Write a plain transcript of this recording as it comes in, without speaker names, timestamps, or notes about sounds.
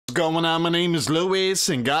What's going on? My name is Louis,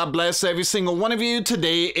 and God bless every single one of you.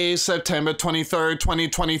 Today is September 23rd,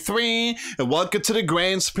 2023, and welcome to the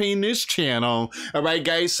Grand Supreme News channel. Alright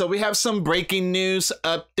guys, so we have some breaking news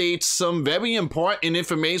updates, some very important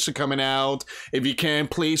information coming out. If you can,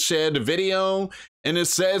 please share the video. And it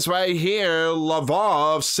says right here,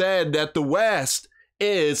 Lavrov said that the West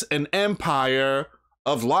is an empire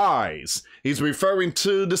of lies. He's referring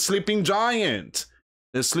to the sleeping giant.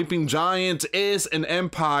 The sleeping giant is an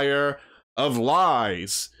empire of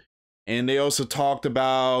lies. And they also talked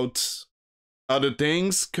about other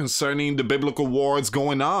things concerning the biblical wars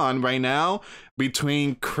going on right now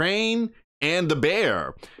between Crane and the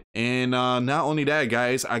bear. And not only that,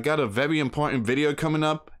 guys, I got a very important video coming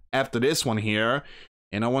up after this one here.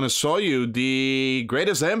 And I want to show you the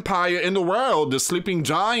greatest empire in the world, the sleeping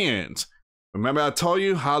giant. Remember I told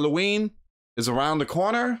you Halloween is around the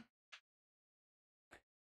corner?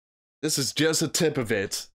 This is just a tip of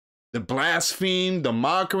it. The blaspheme, the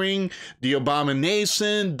mocking, the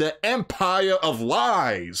abomination, the empire of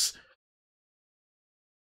lies.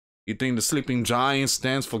 You think the sleeping giant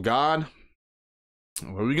stands for God?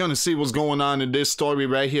 Well, we're gonna see what's going on in this story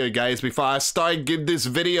right here, guys. Before I start, give this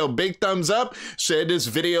video a big thumbs up. Share this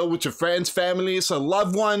video with your friends, families, or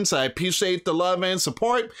loved ones. I appreciate the love and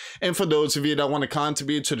support. And for those of you that want to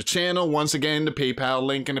contribute to the channel, once again, the PayPal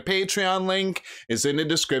link and the Patreon link is in the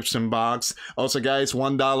description box. Also, guys,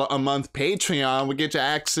 $1 a month Patreon will get you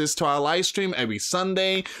access to our live stream every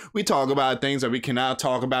Sunday. We talk about things that we cannot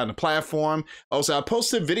talk about in the platform. Also, I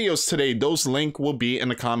posted videos today. Those links will be in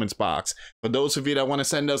the comments box. For those of you that want to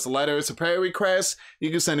send us letters or prayer requests, you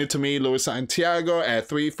can send it to me, Louis Santiago, at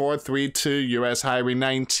 3432 US Highway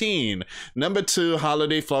 19, number 2,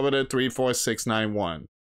 Holiday, Florida 34691.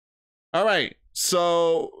 All right,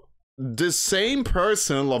 so the same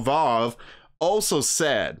person, Lavrov, also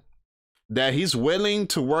said that he's willing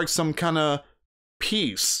to work some kind of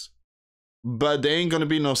peace, but there ain't gonna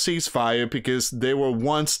be no ceasefire because they were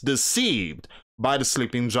once deceived by the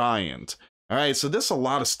sleeping giant. All right, so there's a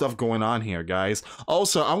lot of stuff going on here, guys.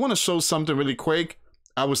 Also, I want to show something really quick.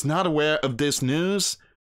 I was not aware of this news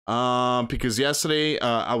because yesterday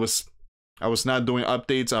I was not doing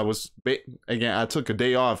updates. I took a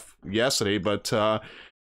day off yesterday, but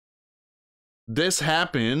this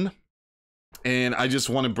happened, and I just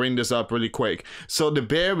want to bring this up really quick. So the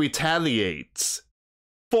bear retaliates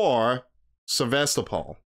for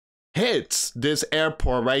Sevastopol, hits this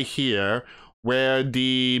airport right here where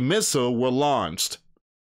the missile were launched.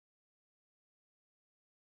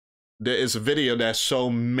 There is a video that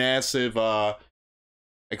shows massive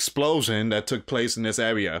explosion that took place in this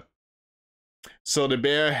area. So the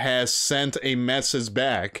bear has sent a message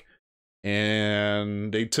back,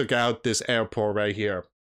 and they took out this airport right here.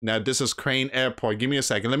 Now this is Crane Airport. Give me a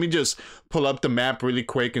second. Let me just pull up the map really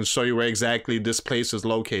quick and show you where exactly this place is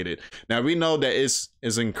located. Now we know that it's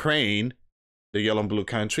in Crane, the yellow and blue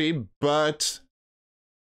country, but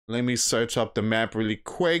let me search up the map really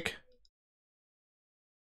quick.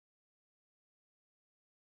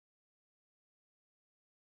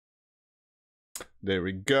 There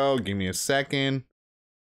we go. Give me a second.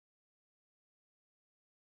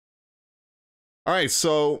 All right,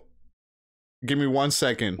 so give me 1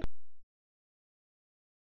 second.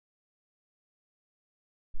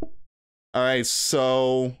 All right,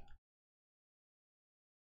 so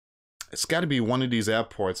it's got to be one of these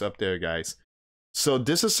airports up there, guys. So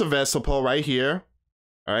this is Sevastopol right here.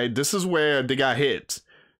 All right, this is where they got hit.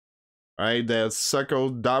 All right, that circle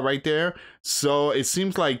dot right there. So it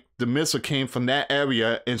seems like the missile came from that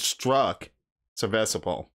area and struck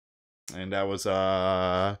Sevastopol. And that was,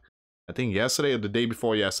 I think yesterday or the day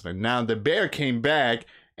before yesterday. Now the bear came back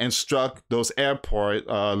and struck those airports,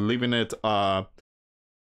 leaving it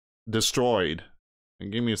destroyed.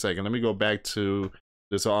 And give me a second. Let me go back to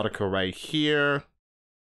this article right here.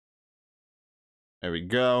 There we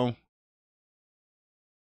go.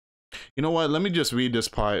 You know what? Let me just read this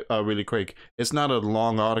part really quick. It's not a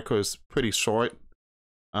long article. It's pretty short.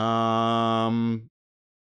 So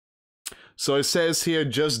it says here,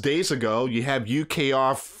 just days ago, you have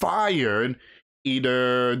UKR fired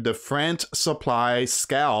either the French supply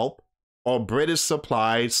Scalp or British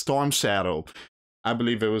supply Storm Shadow. I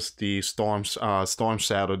believe it was the Storm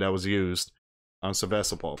Shadow that was used on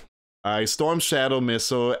Sevastopol. A Storm Shadow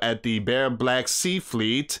missile at the Bear Black Sea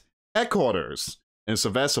Fleet headquarters in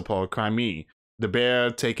Sevastopol, Crimea. The Bear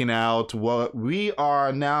taking out what we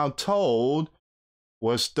are now told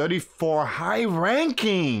was 34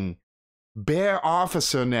 high-ranking Bear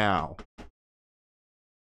officer now.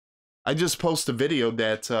 I just posted a video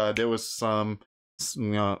that there was a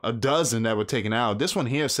dozen that were taken out. This one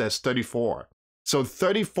here says 34. So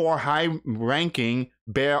 34 high-ranking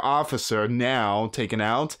Bear officer now taken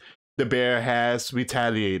out. The Bear has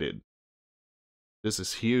retaliated. This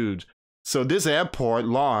is huge. So this airport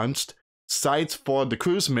launched sites for the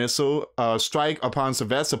cruise missile strike upon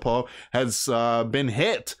Sevastopol has been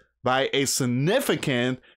hit by a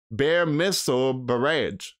significant Bear missile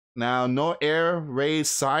barrage. Now, no air raid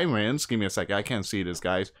sirens. Give me a second. I can't see this,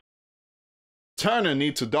 guys. Turner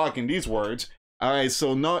needs to darken these words. All right,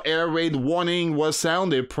 so no air raid warning was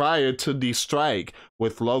sounded prior to the strike,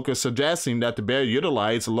 with locals suggesting that the Bear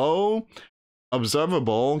utilized low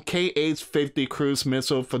observable KH-50 cruise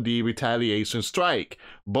missile for the retaliation strike.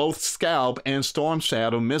 Both Scalp and Storm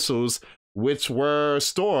Shadow missiles, which were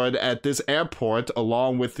stored at this airport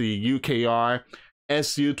along with the UKR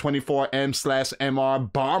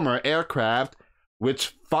Su-24M/MR bomber aircraft,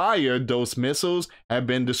 which fired those missiles, have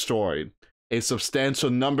been destroyed. A substantial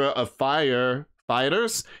number of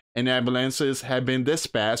firefighters and ambulances have been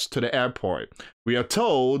dispatched to the airport. We are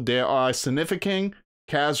told there are significant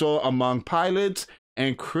casualties among pilots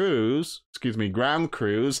and ground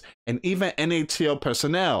crews, and even NATO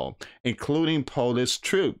personnel, including Polish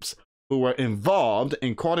troops, who were involved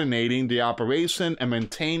in coordinating the operation and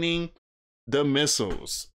maintaining the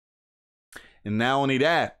missiles. And not only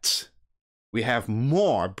that, we have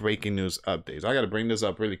more breaking news updates. I got to bring this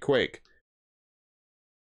up really quick.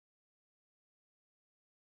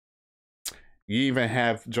 You even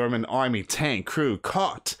have German army tank crew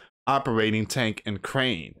caught operating tank and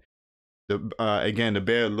crane. Again, the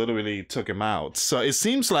Bear literally took him out. So it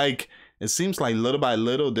seems like little by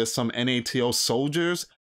little there's some NATO soldiers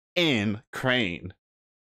in crane.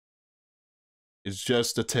 It's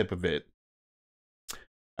just the tip of it.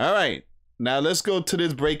 All right, now let's go to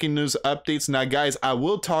this breaking news updates. Now, guys, I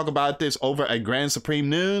will talk about this over at Grand Supreme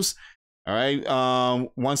News. All right,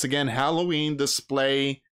 once again, Halloween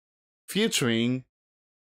display featuring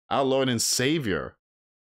our Lord and Savior.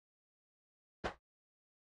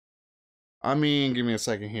 I mean, give me a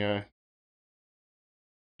second here.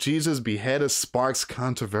 Jesus beheaded sparks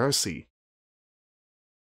controversy.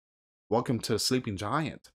 Welcome to Sleeping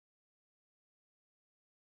Giant.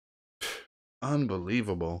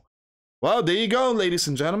 Unbelievable. Well, there you go, ladies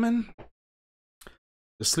and gentlemen.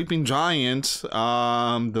 The Sleeping Giant,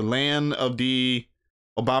 the land of the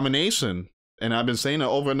abomination. And I've been saying it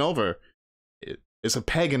over and over. It's a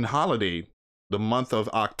pagan holiday. The month of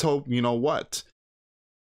October, you know what?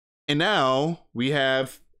 And now we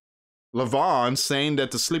have Lavon saying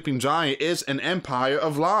that the Sleeping Giant is an empire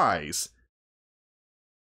of lies.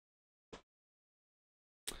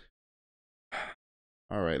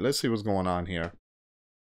 All right, let's see what's going on here.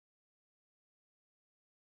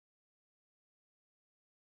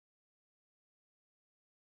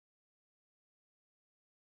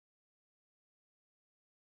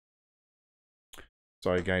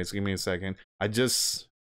 Sorry, guys, give me a second. I just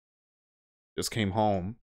came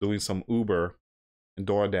home doing some Uber and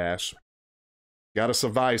DoorDash. Gotta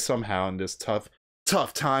survive somehow in this tough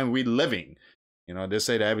time we living. You know, they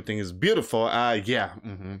say that everything is beautiful. Yeah.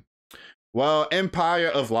 Well, Empire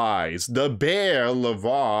of Lies. The Bear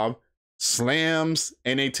Lavrov slams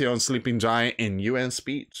NATO and Sleeping Giant in UN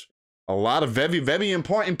speech. A lot of very, very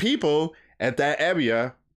important people at that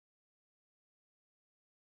area.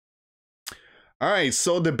 All right,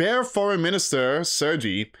 so the Bear Foreign Minister,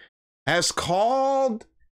 Sergei, has called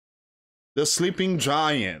the Sleeping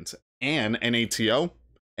Giant and NATO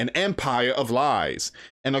an empire of lies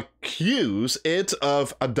and accused it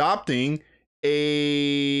of adopting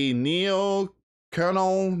a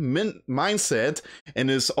neo-colonial mindset in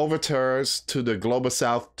its overtures to the global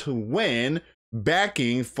south to win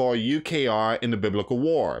backing for UKR in the biblical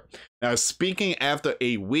war. Now, speaking after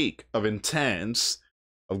a week of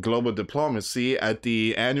global diplomacy at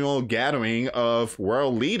the annual gathering of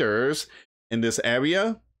world leaders in this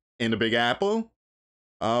area, in the Big Apple,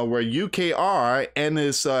 where UKR and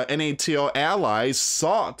its NATO allies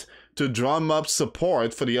sought to drum up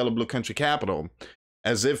support for the Yellow Blue Country capital,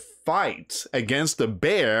 as if fight against the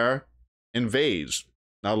Bear invades.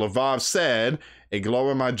 Now, Lavrov said a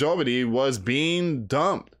global majority was being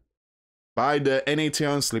dumped by the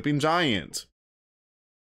NATO and Sleeping Giant.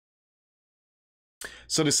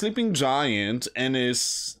 So the Sleeping Giant and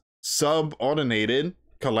his subordinated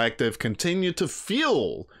collective continue to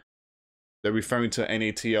fuel, they're referring to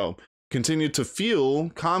NATO, continue to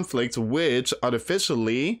fuel conflicts which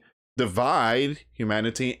artificially divide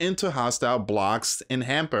humanity into hostile blocks and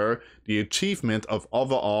hamper the achievement of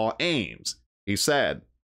overall aims. He said,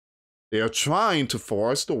 they are trying to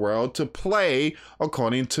force the world to play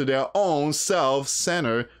according to their own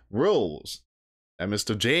self-centered rules. And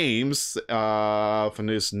Mr. James, from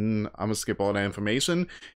this, I'm gonna skip all that information.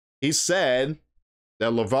 He said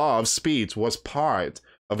that Lavov's speech was part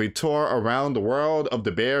of a tour around the world of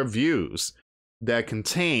the Bear views that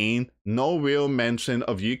contain no real mention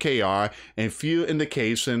of UKR and few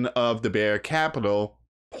indication of the Bear capital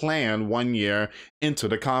plan 1 year into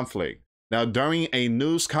the conflict. Now, during a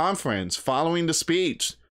news conference following the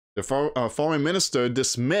speech, the foreign minister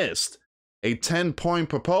dismissed a 10-point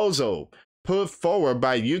proposal put forward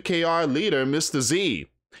by UKR leader Mr. Z,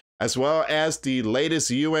 as well as the latest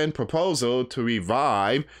UN proposal to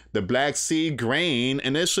revive the Black Sea Grain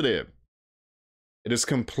Initiative. It is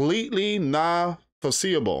completely not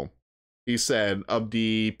foreseeable, he said, of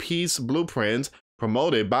the peace blueprint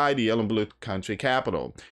promoted by the Yellow Blue country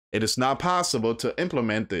capital. It is not possible to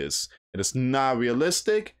implement this. It is not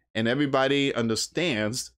realistic, and everybody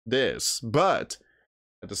understands this. But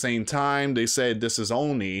at the same time, they said this is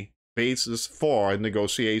only basis for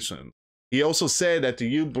negotiation. He also said that the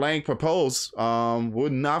U-blank proposed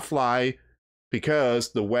would not fly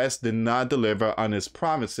because the West did not deliver on its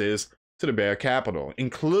promises to the Bear capital,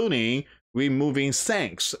 including removing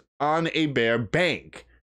sanctions on a Bear bank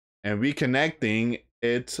and reconnecting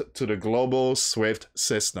it to the global SWIFT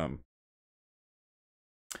system.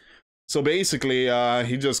 So basically,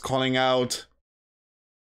 he's just calling out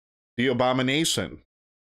the abomination.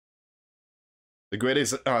 The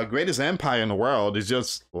greatest empire in the world is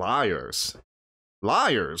just liars.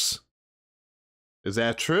 Liars. Is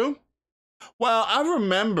that true? Well, I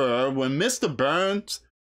remember when Mr. Burns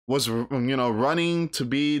was, running to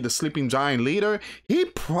be the Sleeping Giant leader, he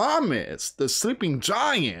promised the Sleeping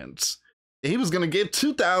Giants he was going to give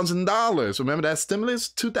 $2,000. Remember that stimulus?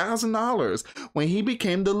 $2,000. When he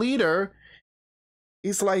became the leader,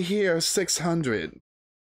 he's like, here, 600.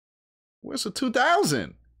 Where's the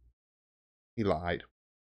 2,000? He lied.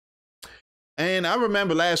 And I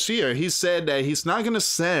remember last year, he said that he's not going to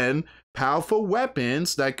send powerful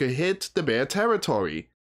weapons that could hit the Bear territory.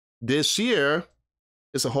 This year,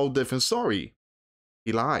 it's a whole different story.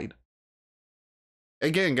 He lied.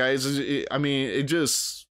 Again, guys, it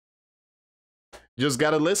just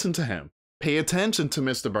got to listen to him. Pay attention to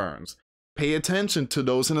Mr. Burns. Pay attention to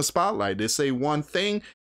those in the spotlight. They say one thing,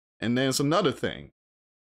 and then it's another thing.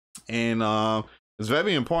 And it's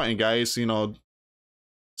very important, guys.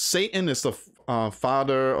 Satan is the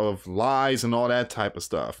father of lies and all that type of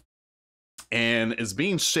stuff. And it's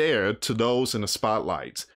being shared to those in the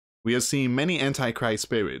spotlight. We are seeing many antichrist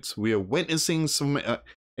spirits. We are witnessing some,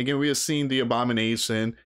 again, we are seeing the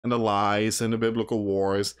abomination and the lies and the biblical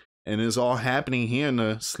wars. And it's all happening here in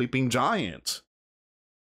the Sleeping Giant.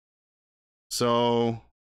 So,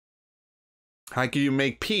 how can you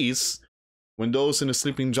make peace when those in the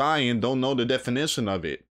Sleeping Giant don't know the definition of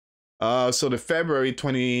it? So the February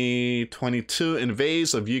 2022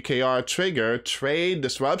 invades of UKR triggered trade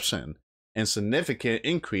disruption and significant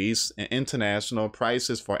increase in international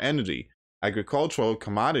prices for energy, agricultural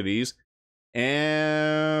commodities,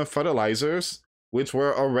 and fertilizers, which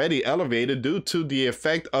were already elevated due to the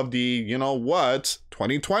effect of the,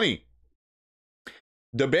 2020.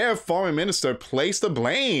 The Bear foreign minister placed the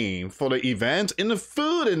blame for the event in the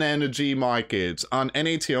food and energy markets on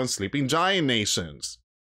NATO and Sleeping Giant nations,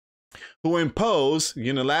 who impose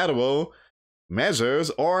unilateral measures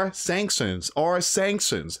or sanctions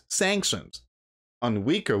on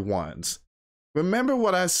weaker ones. Remember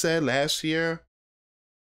what I said last year?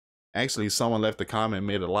 Actually, someone left a comment,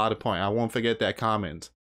 made a lot of points. I won't forget that comment.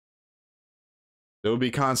 There will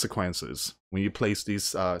be consequences when you place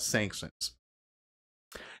these sanctions.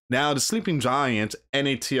 Now, the Sleeping Giant,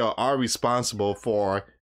 NATO, are responsible for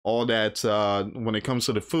all that when it comes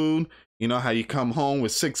to the food. You know how you come home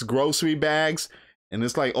with 6 grocery bags and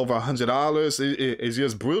it's like over $100? It's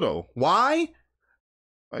just brutal. Why?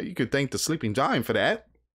 Well, you could thank the Sleeping Giant for that.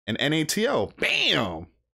 And NATO, bam,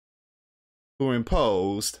 who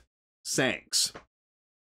imposed sanctions.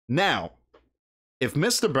 Now, if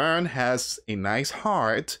Mr. Byrne has a nice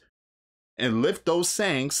heart and lift those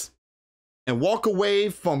sanctions and walk away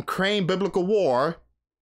from Crane Biblical War,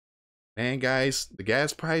 man, guys, the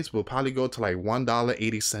gas price will probably go to like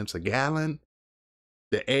 $1.80 a gallon.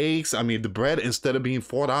 The eggs, the bread, instead of being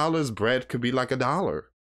 $4, bread could be like $1.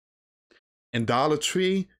 And Dollar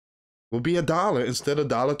Tree will be $1 instead of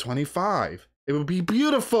 $1.25. It would be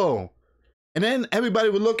beautiful. And then everybody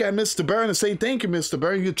would look at Mr. Byrne and say, thank you, Mr.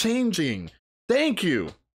 Byrne, you're changing. Thank you.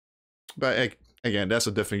 But again, that's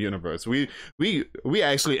a different universe. We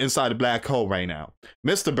actually inside a black hole right now.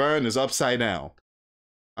 Mr. Byrne is upside down.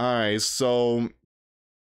 All right, so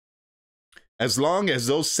as long as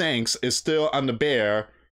those sanctions is still on the Bear,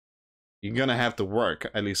 you're gonna have to work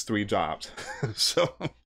at least 3 jobs. So,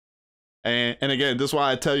 and again, this is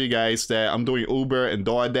why I tell you guys that I'm doing Uber and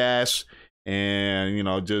DoorDash, and you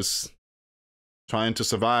know, just trying to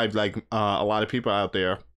survive like a lot of people out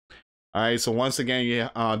there. All right, so once again,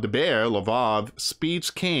 yeah, the Bear Lvov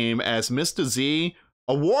speech came as Mr. Z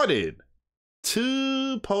awarded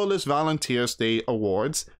 2 Polish Volunteer State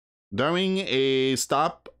Awards during a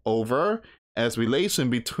stopover as relation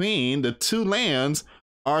between the 2 lands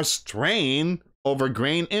are strained over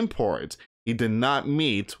grain imports. He did not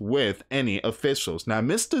meet with any officials. Now,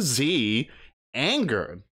 Mr. Z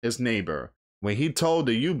angered his neighbor when he told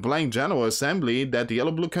the U-Blank General Assembly that the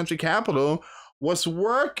Yellow Blue Country capital was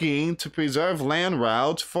working to preserve land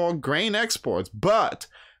routes for grain exports, but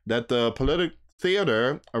that the political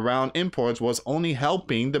theater around imports was only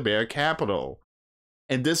helping the Bear capital.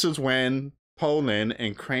 And this is when Poland and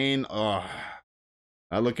Ukraine are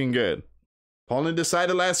not looking good. Poland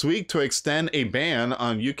decided last week to extend a ban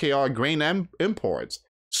on UKR grain imports,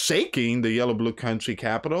 shaking the Yellow Blue Country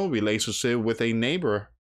capital relationship with a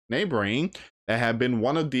neighboring that had been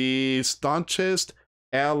one of the staunchest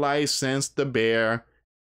allies since the Bear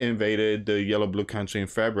invaded the Yellow Blue Country in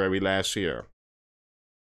February last year.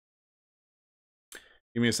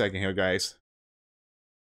 Give me a second here, guys.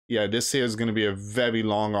 Yeah, this here is going to be a very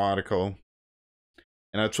long article.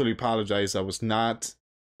 And I truly apologize. I was not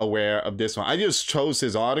aware of this one. I just chose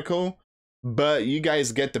his article, but you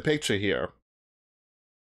guys get the picture here.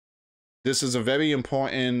 This is a very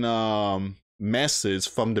important message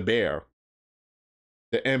from the Bear.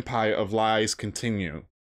 The empire of lies continue.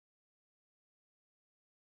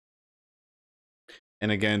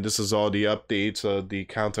 And again, this is all the updates of the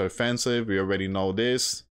counteroffensive. We already know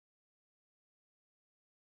this.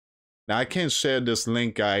 Now, I can't share this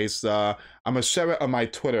link, guys. I'm going to share it on my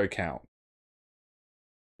Twitter account,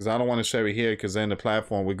 because I don't want to share it here, because then the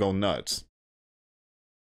platform would go nuts.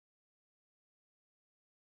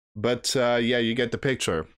 But yeah, you get the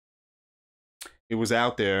picture. He was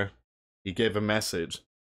out there. He gave a message.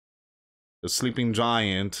 The sleeping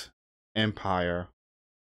giant empire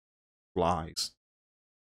lies.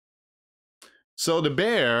 So the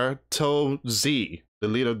Bear told Z, the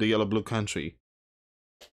leader of the Yellow Blue Country,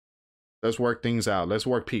 let's work things out. Let's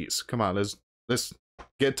work peace. Come on, let's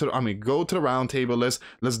get to, go to the round table.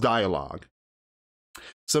 Let's dialogue.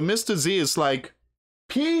 So Mr. Z is like,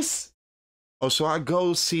 peace? Or shall I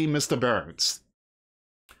go see Mr. Burns?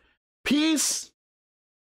 Peace?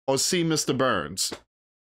 Or see Mr. Burns?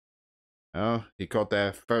 Oh, he caught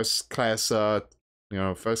that first class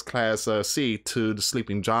seat to the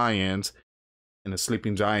sleeping giant, and the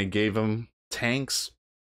sleeping giant gave him tanks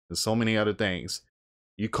and so many other things.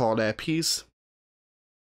 You call that peace?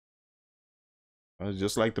 Well,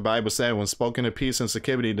 just like the Bible said, when spoken of peace and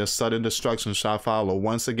security, the sudden destruction shall follow.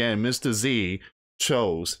 Once again, Mr. Z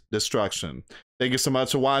chose destruction. Thank you so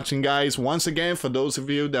much for watching, guys. Once again, for those of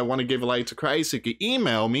you that want to give a life to Christ, you can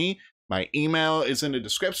email me. My email is in the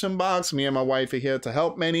description box. Me and my wife are here to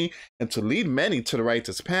help many and to lead many to the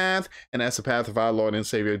righteous path, and that's the path of our Lord and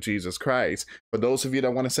Savior Jesus Christ. For those of you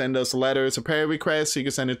that want to send us letters or prayer requests, you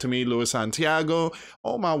can send it to me, Louis Santiago,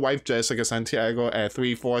 or my wife, Jessica Santiago, at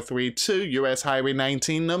 3432 US Highway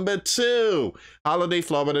 19, number 2, Holiday,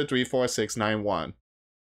 Florida 34691.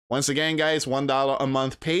 Once again, guys, $1 a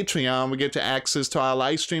month Patreon. We get to access to our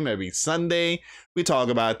live stream every Sunday. We talk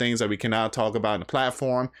about things that we cannot talk about on the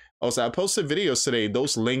platform. Also, I posted videos today.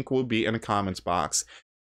 Those links will be in the comments box.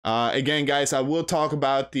 Again, guys, I will talk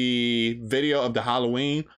about the video of the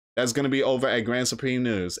Halloween. That's going to be over at Grand Supreme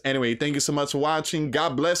News. Anyway, thank you so much for watching.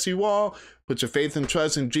 God bless you all. Put your faith and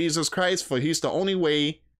trust in Jesus Christ, for he's the only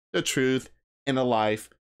way, the truth, and the life.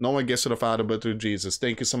 No one gets to the Father but through Jesus.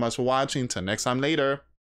 Thank you so much for watching. Till next time later.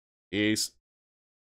 Peace.